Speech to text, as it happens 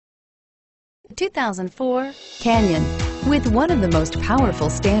2004 Canyon. With one of the most powerful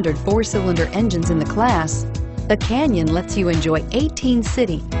standard 4-cylinder engines in the class, the Canyon lets you enjoy 18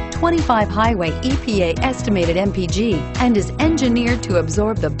 city, 25 highway EPA estimated MPG and is engineered to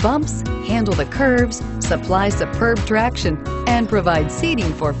absorb the bumps, handle the curves, supply superb traction, and provide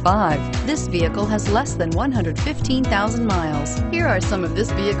seating for 5. This vehicle has less than 115,000 miles. Here are some of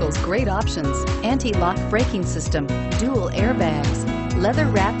this vehicle's great options: anti-lock braking system, dual airbags,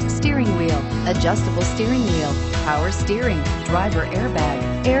 leather-wrapped steering wheel, adjustable steering wheel, power steering, driver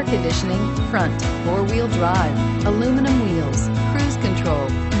airbag, air conditioning, front, 4-wheel drive, aluminum wheels, cruise control.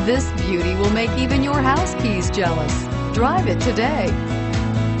 This beauty will make even your house keys jealous. Drive it today.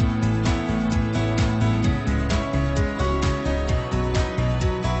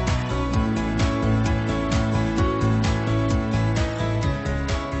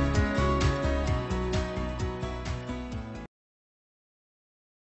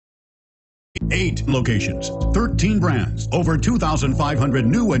 Eight locations, 13 brands, over 2,500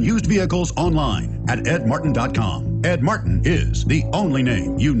 new and used vehicles online at edmartin.com. Ed Martin is the only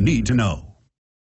name you need to know.